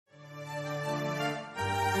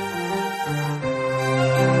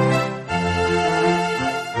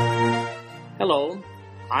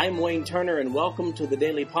I'm Wayne Turner, and welcome to the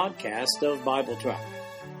daily podcast of Bible Track.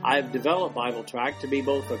 I've developed Bible Track to be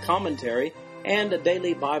both a commentary and a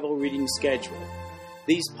daily Bible reading schedule.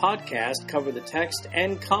 These podcasts cover the text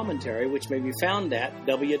and commentary, which may be found at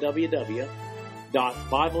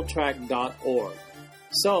www.bibletrack.org.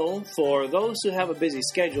 So, for those who have a busy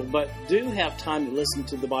schedule but do have time to listen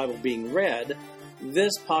to the Bible being read,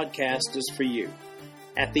 this podcast is for you.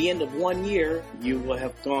 At the end of 1 year, you will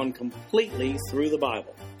have gone completely through the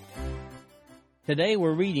Bible. Today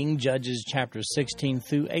we're reading Judges chapters 16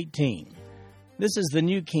 through 18. This is the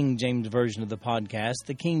New King James Version of the podcast.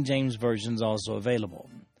 The King James Version is also available.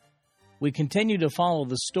 We continue to follow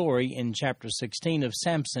the story in chapter 16 of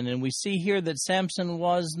Samson, and we see here that Samson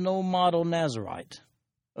was no model Nazarite.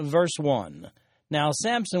 Verse 1, Now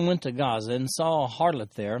Samson went to Gaza and saw a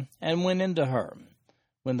harlot there, and went into her.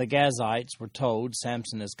 When the Gazites were told,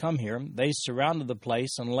 Samson has come here, they surrounded the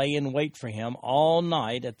place and lay in wait for him all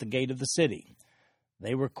night at the gate of the city.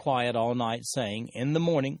 They were quiet all night, saying, In the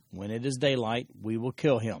morning, when it is daylight, we will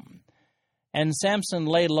kill him. And Samson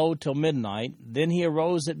lay low till midnight. Then he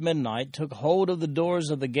arose at midnight, took hold of the doors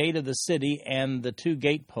of the gate of the city and the 2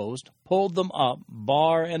 gateposts, pulled them up,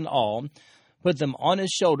 bar and all, put them on his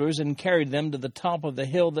shoulders, and carried them to the top of the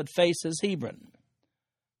hill that faces Hebron.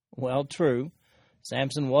 Well, true.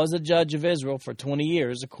 Samson was a judge of Israel for 20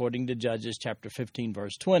 years, according to Judges chapter 15,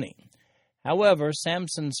 verse 20. However,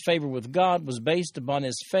 Samson's favor with God was based upon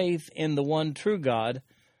his faith in the one true God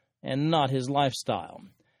and not his lifestyle.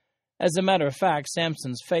 As a matter of fact,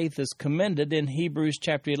 Samson's faith is commended in Hebrews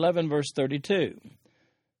chapter 11, verse 32.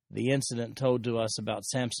 The incident told to us about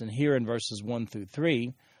Samson here in verses 1 through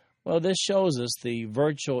 3, well, this shows us the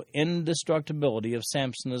virtual indestructibility of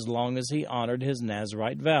Samson as long as he honored his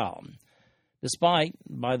Nazirite vow. Despite,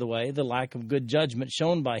 by the way, the lack of good judgment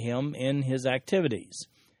shown by him in his activities.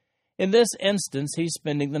 In this instance, he's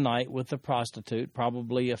spending the night with a prostitute,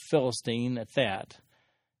 probably a Philistine at that.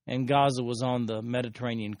 And Gaza was on the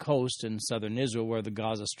Mediterranean coast in southern Israel, where the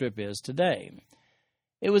Gaza Strip is today.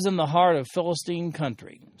 It was in the heart of Philistine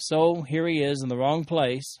country. So here he is in the wrong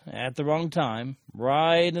place, at the wrong time,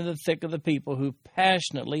 right in the thick of the people who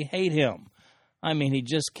passionately hate him. I mean, he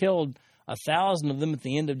just killed 1,000 of them at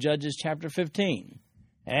the end of Judges chapter 15.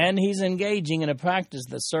 And he's engaging in a practice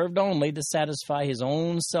that served only to satisfy his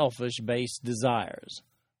own selfish-based desires.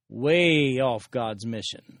 Way off God's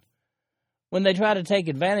mission. When they try to take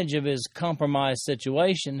advantage of his compromised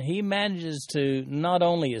situation, he manages to not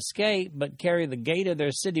only escape, but carry the gate of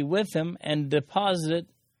their city with him and deposit it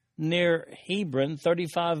near Hebron,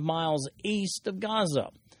 35 miles east of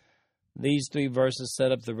Gaza. These 3 verses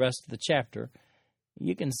set up the rest of the chapter.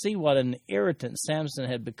 You can see what an irritant Samson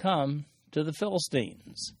had become to the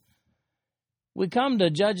Philistines. We come to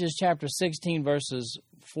Judges chapter 16, verses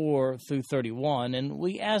 4 through 31, and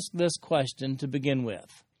we ask this question to begin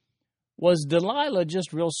with. Was Delilah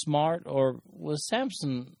just real smart, or was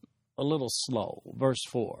Samson a little slow? Verse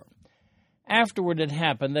 4. Afterward it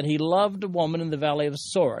happened that he loved a woman in the valley of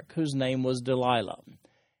Sorek, whose name was Delilah.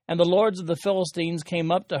 And the lords of the Philistines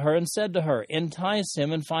came up to her and said to her, Entice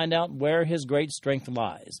him and find out where his great strength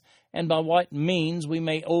lies, and by what means we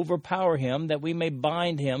may overpower him, that we may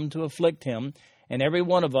bind him to afflict him, and every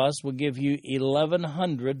one of us will give you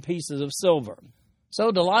 1,100 pieces of silver.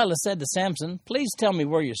 So Delilah said to Samson, Please tell me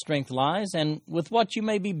where your strength lies, and with what you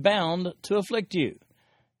may be bound to afflict you.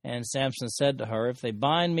 And Samson said to her, If they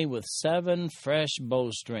bind me with 7 fresh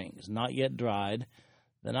bowstrings, not yet dried,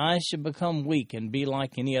 then I should become weak and be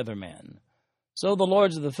like any other man. So the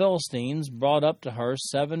lords of the Philistines brought up to her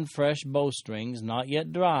 7 fresh bowstrings, not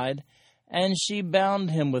yet dried, and she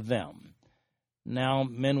bound him with them. Now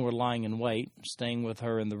men were lying in wait, staying with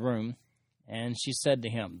her in the room, and she said to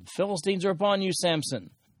him, The Philistines are upon you,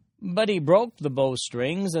 Samson. But he broke the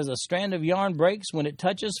bowstrings as a strand of yarn breaks when it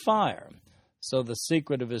touches fire. So the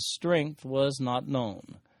secret of his strength was not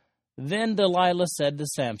known. Then Delilah said to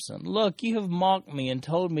Samson, Look, you have mocked me and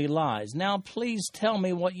told me lies. Now please tell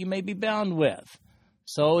me what you may be bound with.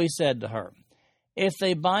 So he said to her, If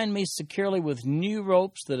they bind me securely with new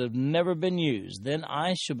ropes that have never been used, then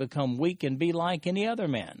I shall become weak and be like any other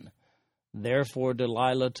man. Therefore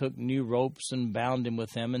Delilah took new ropes and bound him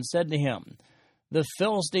with them, and said to him, The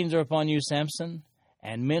Philistines are upon you, Samson.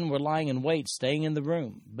 And men were lying in wait, staying in the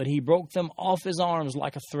room. But he broke them off his arms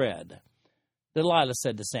like a thread. Delilah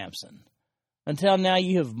said to Samson, Until now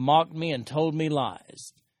you have mocked me and told me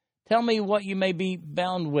lies. Tell me what you may be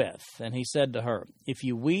bound with. And he said to her, If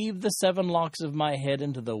you weave the 7 locks of my head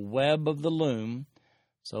into the web of the loom.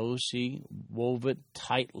 So she wove it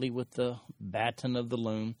tightly with the batten of the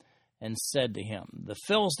loom, and said to him, The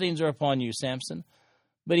Philistines are upon you, Samson.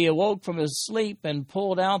 But he awoke from his sleep and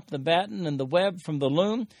pulled out the batten and the web from the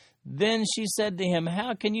loom. Then she said to him,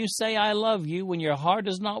 How can you say I love you when your heart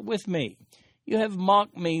is not with me? You have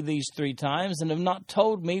mocked me these 3 times and have not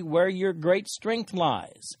told me where your great strength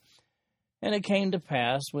lies. And it came to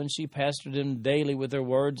pass, when she pestered him daily with her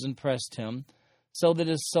words and pressed him, so that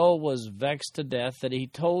his soul was vexed to death, that he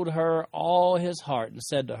told her all his heart, and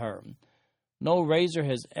said to her, No razor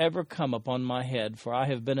has ever come upon my head, for I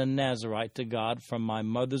have been a Nazarite to God from my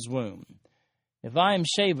mother's womb. If I am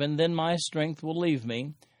shaven, then my strength will leave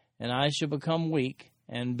me, and I shall become weak,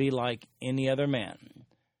 and be like any other man.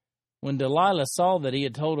 When Delilah saw that he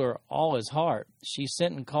had told her all his heart, she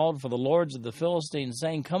sent and called for the lords of the Philistines,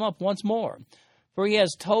 saying, Come up once more, for he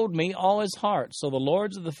has told me all his heart. So the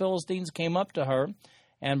lords of the Philistines came up to her,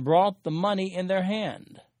 and brought the money in their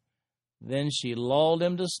hand. Then she lulled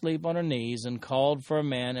him to sleep on her knees, and called for a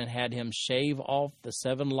man, and had him shave off the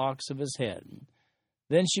 7 locks of his head.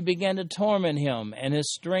 Then she began to torment him, and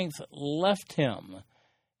his strength left him.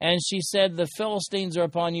 And she said, The Philistines are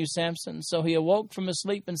upon you, Samson. So he awoke from his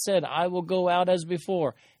sleep and said, I will go out as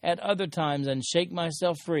before at other times and shake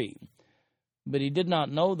myself free. But he did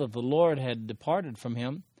not know that the Lord had departed from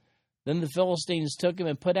him. Then the Philistines took him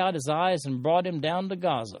and put out his eyes and brought him down to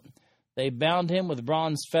Gaza. They bound him with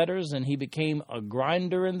bronze fetters, and he became a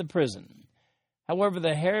grinder in the prison. However,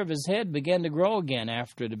 the hair of his head began to grow again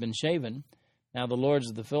after it had been shaven. Now the lords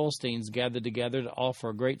of the Philistines gathered together to offer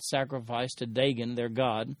a great sacrifice to Dagon, their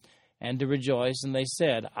god, and to rejoice. And they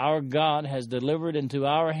said, Our God has delivered into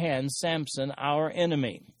our hands Samson, our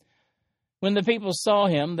enemy. When the people saw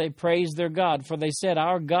him, they praised their God, for they said,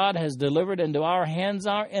 Our God has delivered into our hands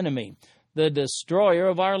our enemy, the destroyer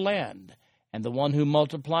of our land, and the one who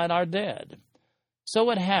multiplied our dead. So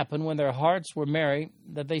it happened, when their hearts were merry,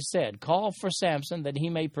 that they said, Call for Samson, that he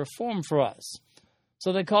may perform for us.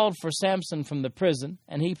 So they called for Samson from the prison,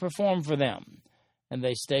 and he performed for them. And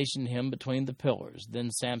they stationed him between the pillars. Then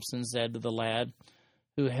Samson said to the lad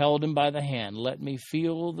who held him by the hand, Let me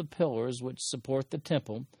feel the pillars which support the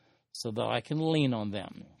temple, so that I can lean on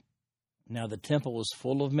them. Now the temple was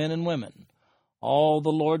full of men and women. All the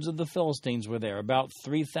lords of the Philistines were there, about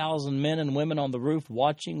 3,000 men and women on the roof,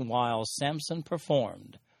 watching while Samson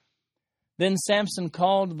performed. Then Samson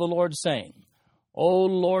called to the Lord, saying, O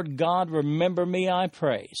Lord God, remember me, I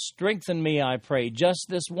pray. Strengthen me, I pray, just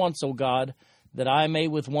this once, O God, that I may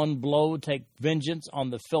with one blow take vengeance on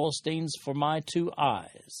the Philistines for my 2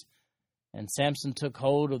 eyes. And Samson took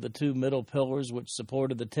hold of the 2 middle pillars which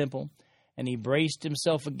supported the temple, and he braced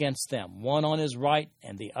himself against them, one on his right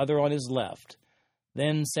and the other on his left.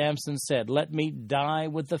 Then Samson said, Let me die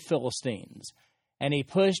with the Philistines. And he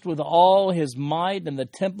pushed with all his might, and the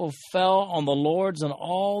temple fell on the lords and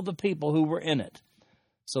all the people who were in it.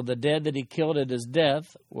 So the dead that he killed at his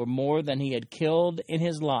death were more than he had killed in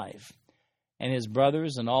his life. And his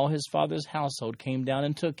brothers and all his father's household came down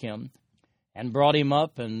and took him, and brought him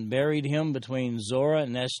up and buried him between Zorah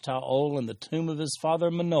and Eshtaol in the tomb of his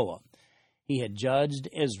father Manoah. He had judged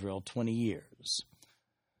Israel 20 years.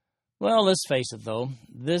 Well, let's face it, though.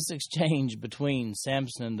 This exchange between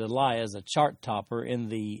Samson and Delilah is a chart topper in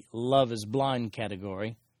the love is blind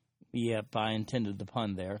category. Yep, I intended the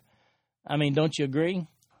pun there. I mean, don't you agree?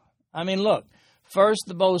 I mean, look, first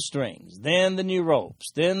the bowstrings, then the new ropes,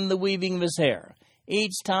 then the weaving of his hair,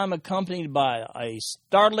 each time accompanied by a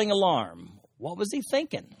startling alarm. What was he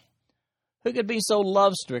thinking? Who could be so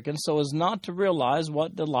love-stricken so as not to realize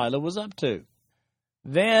what Delilah was up to?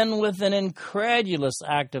 Then, with an incredulous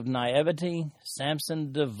act of naivety,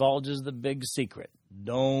 Samson divulges the big secret.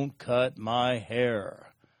 Don't cut my hair.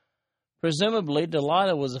 Presumably,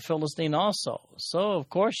 Delilah was a Philistine also, so of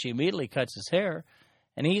course she immediately cuts his hair,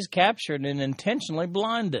 and he's captured and intentionally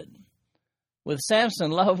blinded. With Samson,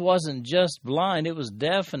 love wasn't just blind, it was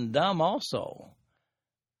deaf and dumb also.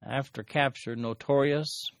 After capture,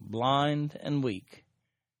 notorious, blind, and weak,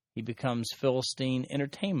 he becomes Philistine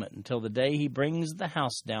entertainment until the day he brings the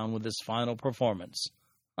house down with his final performance.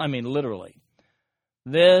 I mean, literally.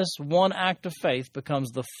 This one act of faith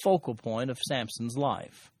becomes the focal point of Samson's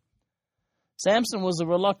life. Samson was a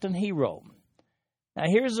reluctant hero. Now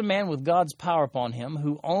here's a man with God's power upon him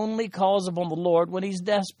who only calls upon the Lord when he's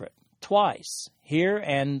desperate. Twice. Here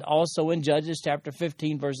and also in Judges chapter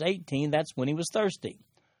 15, verse 18, that's when he was thirsty.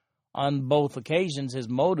 On both occasions, his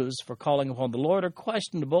motives for calling upon the Lord are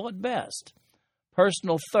questionable at best.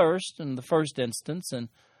 Personal thirst in the first instance, and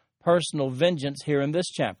personal vengeance here in this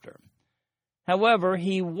chapter. However,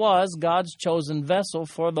 he was God's chosen vessel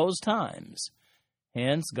for those times.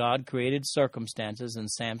 Hence, God created circumstances in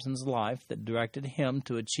Samson's life that directed him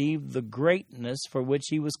to achieve the greatness for which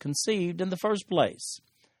he was conceived in the first place.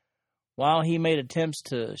 While he made attempts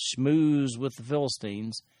to schmooze with the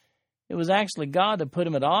Philistines, it was actually God that put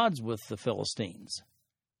him at odds with the Philistines.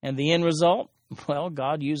 And the end result? Well,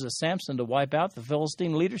 God used Samson to wipe out the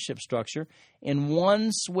Philistine leadership structure in one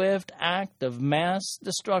swift act of mass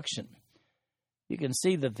destruction. You can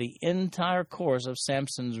see that the entire course of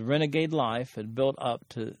Samson's renegade life had built up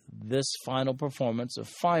to this final performance of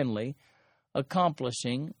finally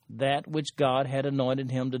accomplishing that which God had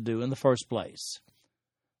anointed him to do in the first place.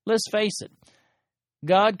 Let's face it,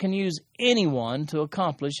 God can use anyone to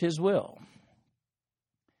accomplish His will.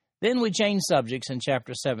 Then we change subjects in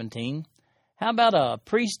chapter 17. How about a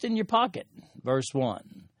priest in your pocket? Verse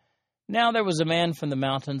 1. Now there was a man from the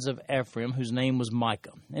mountains of Ephraim whose name was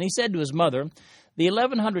Micah. And he said to his mother, the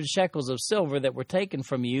 1,100 shekels of silver that were taken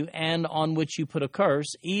from you and on which you put a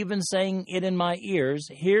curse, even saying it in my ears,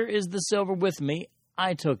 here is the silver with me,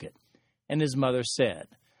 I took it. And his mother said,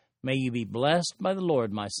 may you be blessed by the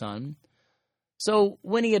Lord, my son. So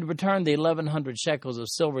when he had returned the 1,100 shekels of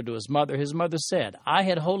silver to his mother said, I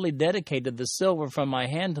had wholly dedicated the silver from my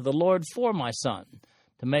hand to the Lord for my son,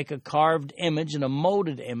 to make a carved image and a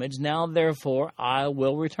molded image. Now, therefore, I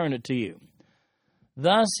will return it to you.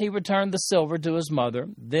 Thus he returned the silver to his mother.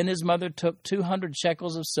 Then his mother took 200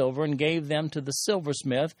 shekels of silver and gave them to the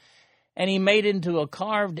silversmith, and he made into a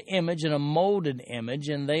carved image and a molded image,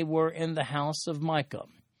 and they were in the house of Micah.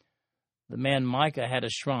 The man Micah had a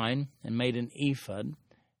shrine and made an ephod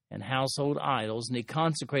and household idols, and he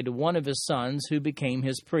consecrated one of his sons who became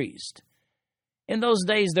his priest. In those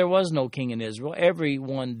days there was no king in Israel.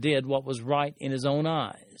 Everyone did what was right in his own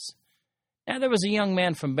eyes. Now there was a young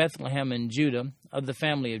man from Bethlehem in Judah, of the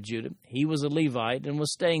family of Judah. He was a Levite and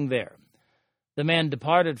was staying there. The man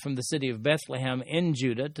departed from the city of Bethlehem in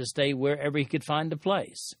Judah to stay wherever he could find a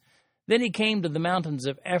place. Then he came to the mountains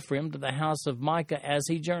of Ephraim, to the house of Micah, as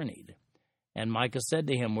he journeyed. And Micah said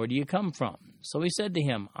to him, where do you come from? So he said to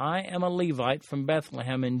him, I am a Levite from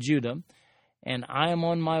Bethlehem in Judah, and I am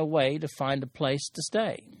on my way to find a place to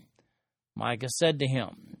stay. Micah said to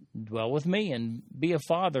him, dwell with me, and be a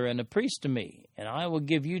father and a priest to me, and I will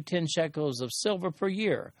give you 10 shekels of silver per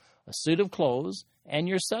year, a suit of clothes, and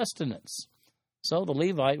your sustenance. So the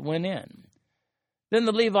Levite went in. Then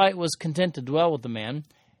the Levite was content to dwell with the man,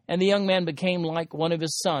 and the young man became like one of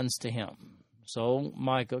his sons to him. So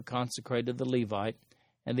Micah consecrated the Levite,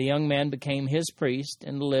 and the young man became his priest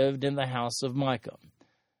and lived in the house of Micah.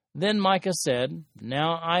 Then Micah said,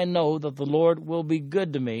 now I know that the Lord will be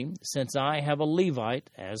good to me, since I have a Levite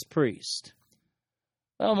as priest.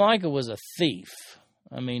 Well, Micah was a thief.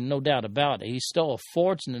 No doubt about it. He stole a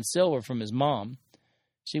fortune in silver from his mom.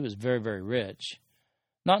 She was very, very rich.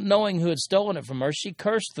 Not knowing who had stolen it from her, she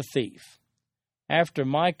cursed the thief. After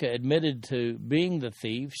Micah admitted to being the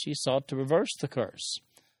thief, she sought to reverse the curse.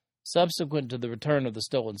 Subsequent to the return of the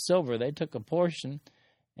stolen silver, they took a portion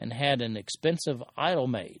and had an expensive idol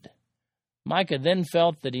made. Micah then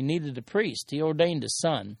felt that he needed a priest. He ordained his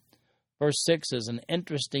son. Verse 6 is an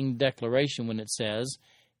interesting declaration when it says,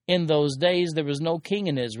 in those days there was no king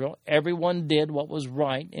in Israel. Everyone did what was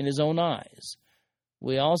right in his own eyes.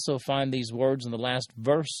 We also find these words in the last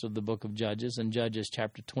verse of the book of Judges, in Judges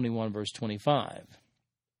chapter 21, verse 25.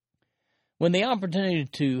 When the opportunity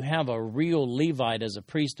to have a real Levite as a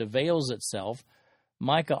priest avails itself,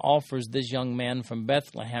 Micah offers this young man from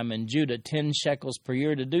Bethlehem in Judah 10 shekels per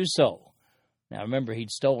year to do so. Now remember, he'd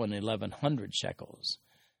stolen 1,100 shekels.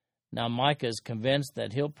 Now Micah is convinced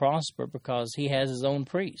that he'll prosper because he has his own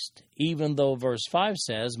priest, even though verse 5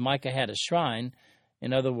 says Micah had a shrine,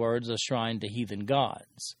 in other words, a shrine to heathen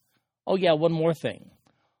gods. Oh yeah, one more thing.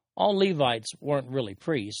 All Levites weren't really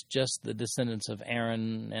priests, just the descendants of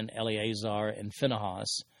Aaron and Eleazar and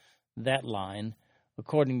Phinehas, that line,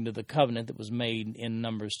 according to the covenant that was made in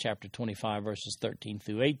Numbers chapter 25, verses 13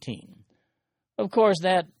 through 18. Of course,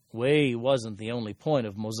 that wasn't the only point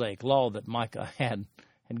of Mosaic law that Micah had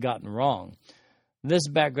gotten wrong. This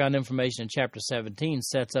background information in chapter 17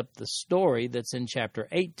 sets up the story that's in chapter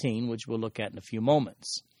 18, which we'll look at in a few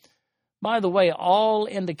moments. By the way, all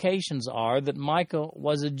indications are that Micah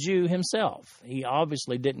was a Jew himself. He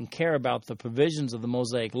obviously didn't care about the provisions of the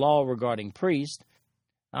Mosaic law regarding priests.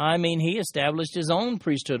 He established his own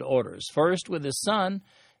priesthood orders, first with his son,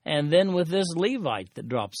 and then with this Levite that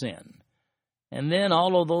drops in. And then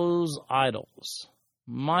all of those idols.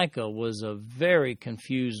 Micah was a very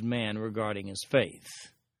confused man regarding his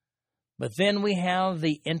faith. But then we have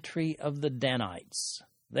the entry of the Danites.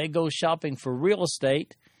 They go shopping for real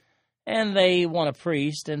estate, and they want a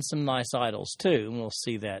priest and some nice idols too, and we'll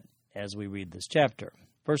see that as we read this chapter.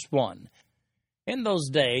 Verse 1. In those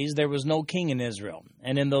days there was no king in Israel,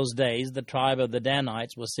 and in those days the tribe of the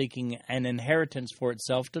Danites was seeking an inheritance for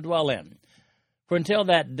itself to dwell in. For until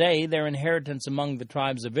that day their inheritance among the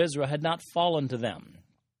tribes of Israel had not fallen to them.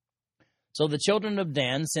 So the children of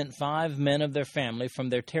Dan sent 5 men of their family from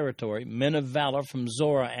their territory, men of valor from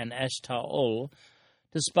Zorah and Eshtaol,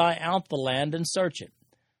 to spy out the land and search it.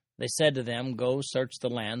 They said to them, "Go search the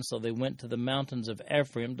land." So they went to the mountains of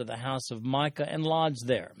Ephraim to the house of Micah and lodged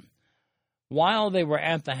there. While they were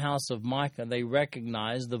at the house of Micah, they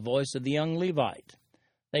recognized the voice of the young Levite.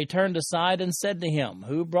 They turned aside and said to him,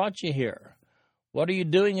 "Who brought you here? What are you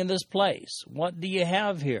doing in this place? What do you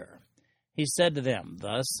have here?" He said to them,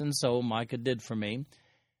 "Thus and so Micah did for me.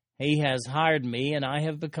 He has hired me, and I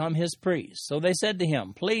have become his priest." So they said to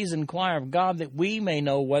him, "Please inquire of God that we may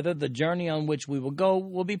know whether the journey on which we will go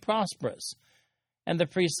will be prosperous." And the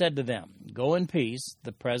priest said to them, "Go in peace.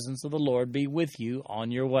 The presence of the Lord be with you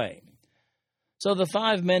on your way." So the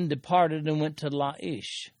 5 men departed and went to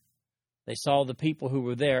Laish. They saw the people who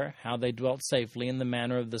were there, how they dwelt safely in the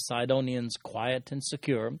manner of the Sidonians, quiet and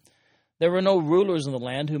secure. There were no rulers in the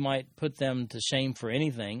land who might put them to shame for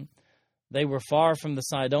anything. They were far from the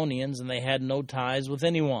Sidonians, and they had no ties with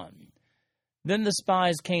anyone. Then the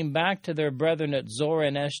spies came back to their brethren at Zorah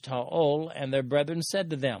and Eshtaol, and their brethren said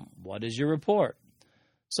to them, "What is your report?"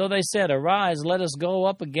 So they said, "Arise, let us go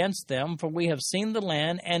up against them, for we have seen the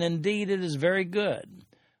land, and indeed it is very good.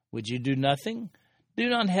 Would you do nothing? Do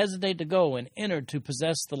not hesitate to go and enter to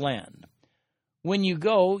possess the land. When you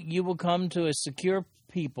go, you will come to a secure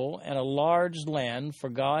people and a large land, for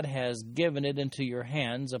God has given it into your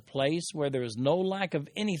hands, a place where there is no lack of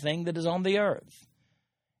anything that is on the earth."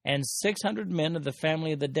 And 600 men of the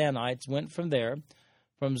family of the Danites went from there,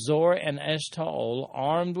 from Zorah and Eshtaol,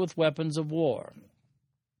 armed with weapons of war.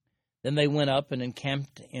 Then they went up and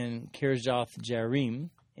encamped in Kirjath-Jearim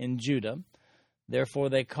in Judah. Therefore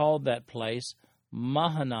they called that place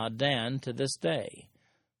Mahaneh Dan to this day.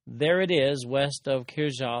 There it is west of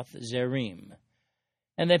Kirjath-Jearim.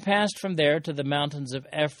 And they passed from there to the mountains of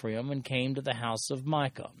Ephraim and came to the house of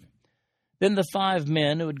Micah. Then the 5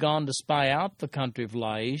 men who had gone to spy out the country of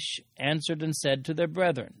Laish answered and said to their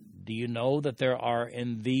brethren, "Do you know that there are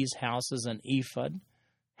in these houses an ephod,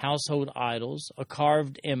 household idols, a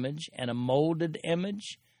carved image, and a molded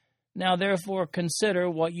image? Now therefore consider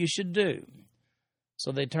what you should do."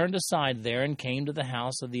 So they turned aside there and came to the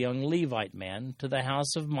house of the young Levite man, to the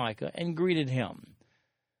house of Micah, and greeted him.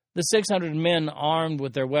 The 600 men armed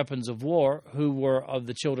with their weapons of war, who were of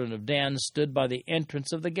the children of Dan, stood by the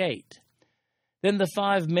entrance of the gate. Then the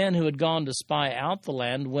 5 men who had gone to spy out the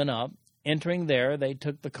land went up. Entering there, they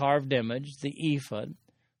took the carved image, the ephod,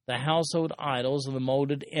 the household idols, and the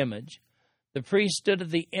molded image. The priest stood at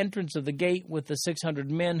the entrance of the gate with the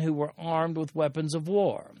 600 men who were armed with weapons of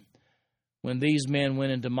war. When these men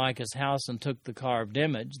went into Micah's house and took the carved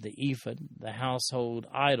image, the ephod, the household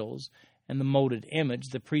idols, and the molded image,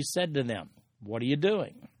 the priest said to them, "What are you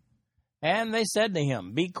doing?" And they said to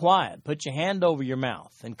him, "Be quiet, put your hand over your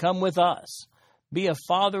mouth, and come with us. Be a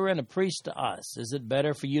father and a priest to us. Is it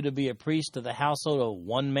better for you to be a priest to the household of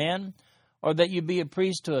one man, or that you be a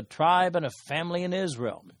priest to a tribe and a family in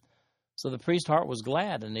Israel?" So the priest's heart was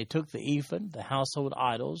glad, and he took the ephod, the household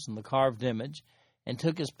idols, and the carved image, and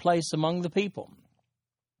took his place among the people.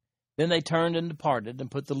 Then they turned and departed, and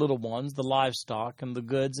put the little ones, the livestock, and the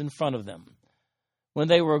goods in front of them. When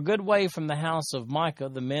they were a good way from the house of Micah,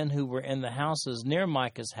 the men who were in the houses near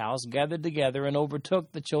Micah's house gathered together and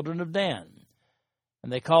overtook the children of Dan.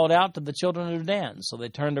 And they called out to the children of Dan. So they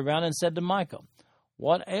turned around and said to Micah,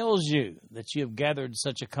 "What ails you, that you have gathered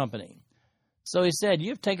such a company?" So he said, "You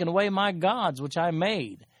have taken away my gods, which I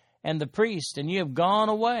made, and the priest, and you have gone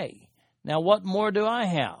away. Now what more do I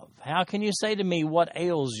have? How can you say to me, 'What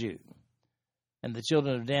ails you?'" And the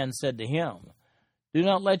children of Dan said to him, "Do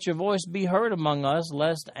not let your voice be heard among us,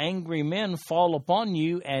 lest angry men fall upon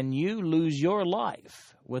you, and you lose your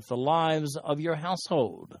life with the lives of your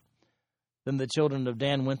household." Then the children of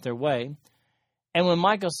Dan went their way. And when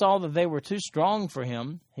Micah saw that they were too strong for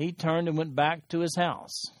him, he turned and went back to his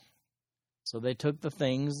house. So they took the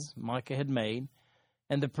things Micah had made,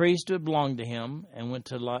 and the priest who had belonged to him, and went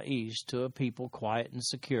to Laish, to a people quiet and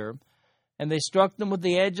secure. And they struck them with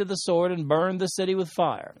the edge of the sword, and burned the city with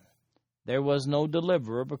fire. There was no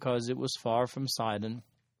deliverer, because it was far from Sidon,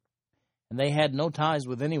 and they had no ties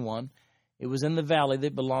with anyone. It was in the valley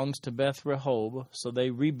that belongs to Beth Rehob, so they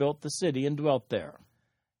rebuilt the city and dwelt there.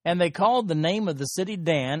 And they called the name of the city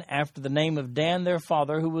Dan, after the name of Dan their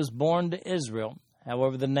father, who was born to Israel.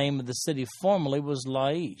 However, the name of the city formerly was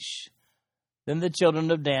Laish. Then the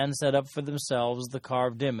children of Dan set up for themselves the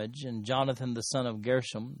carved image, and Jonathan the son of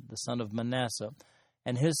Gershom, the son of Manasseh,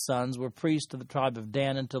 and his sons were priests to the tribe of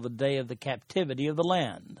Dan until the day of the captivity of the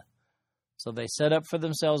land. So they set up for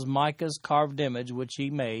themselves Micah's carved image, which he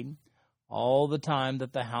made, all the time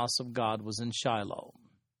that the house of God was in Shiloh.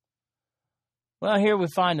 Well, here we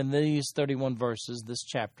find in these 31 verses, this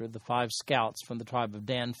chapter, the 5 scouts from the tribe of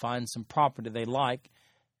Dan find some property they like,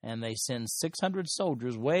 and they send 600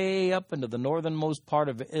 soldiers way up into the northernmost part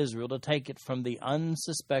of Israel to take it from the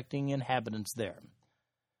unsuspecting inhabitants there.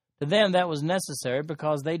 To them, that was necessary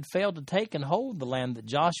because they'd failed to take and hold the land that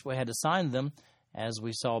Joshua had assigned them, as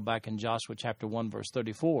we saw back in Joshua chapter 1, verse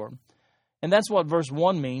 34. And that's what verse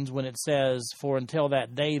 1 means when it says, "For until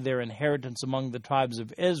that day their inheritance among the tribes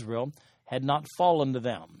of Israel had not fallen to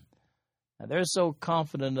them." Now, they're so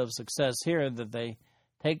confident of success here that they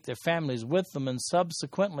take their families with them and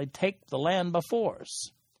subsequently take the land by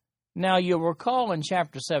force. Now, you'll recall in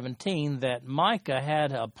chapter 17 that Micah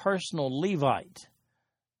had a personal Levite.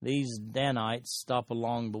 These Danites stop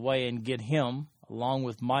along the way and get him, along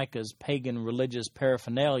with Micah's pagan religious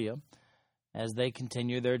paraphernalia, as they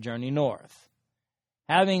continue their journey north.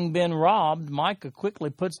 Having been robbed, Micah quickly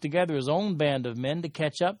puts together his own band of men to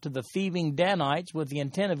catch up to the thieving Danites with the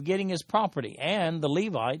intent of getting his property and the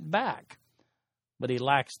Levite back. But he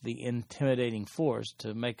lacks the intimidating force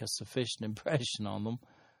to make a sufficient impression on them.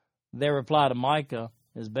 Their reply to Micah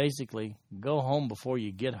is basically, "Go home before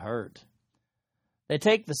you get hurt." They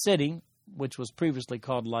take the city, which was previously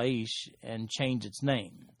called Laish, and change its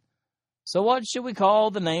name. So what should we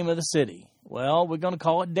call the name of the city? Well, we're going to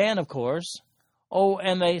call it Dan, of course. Oh,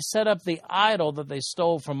 and they set up the idol that they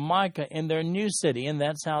stole from Micah in their new city, and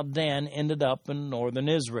that's how Dan ended up in northern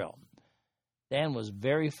Israel. Dan was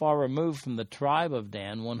very far removed from the tribe of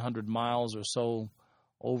Dan, 100 miles or so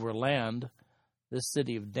overland. This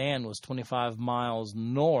city of Dan was 25 miles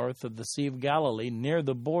north of the Sea of Galilee, near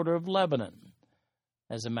the border of Lebanon.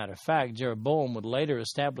 As a matter of fact, Jeroboam would later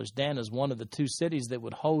establish Dan as one of the 2 cities that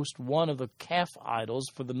would host one of the calf idols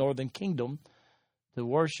for the northern kingdom to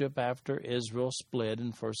worship after Israel split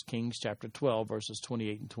in 1 Kings chapter 12, verses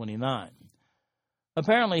 28 and 29.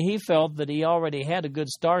 Apparently, he felt that he already had a good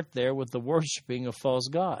start there with the worshiping of false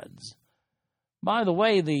gods. By the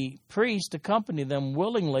way, the priest accompanied them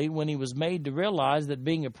willingly when he was made to realize that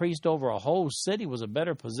being a priest over a whole city was a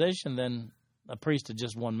better position than a priest of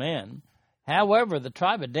just one man. However, the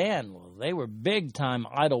tribe of Dan, they were big-time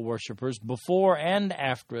idol worshippers before and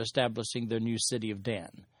after establishing their new city of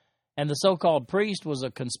Dan. And the so-called priest was a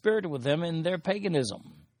conspirator with them in their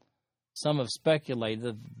paganism. Some have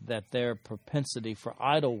speculated that their propensity for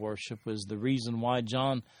idol worship was the reason why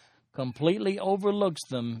John completely overlooks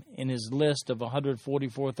them in his list of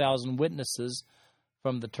 144,000 witnesses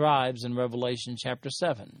from the tribes in Revelation chapter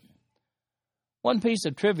 7. One piece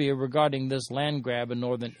of trivia regarding this land grab in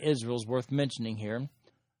northern Israel is worth mentioning here.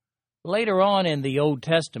 Later on in the Old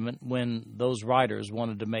Testament, when those writers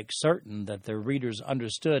wanted to make certain that their readers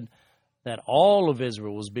understood that all of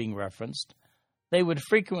Israel was being referenced, they would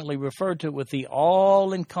frequently refer to it with the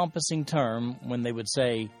all-encompassing term when they would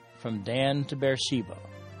say, "from Dan to Beersheba."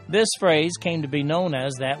 This phrase came to be known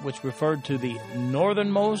as that which referred to the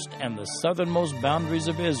northernmost and the southernmost boundaries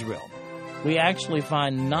of Israel. We actually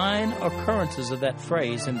find 9 occurrences of that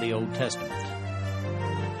phrase in the Old Testament.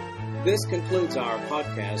 This concludes our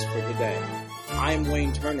podcast for today. I am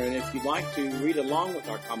Wayne Turner, and if you'd like to read along with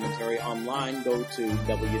our commentary online, go to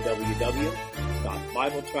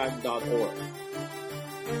www.bibletrack.org.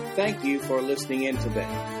 Thank you for listening in today.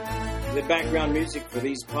 The background music for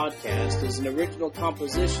these podcasts is an original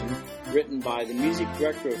composition written by the music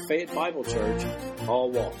director of Fayette Bible Church, Paul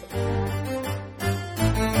Walker.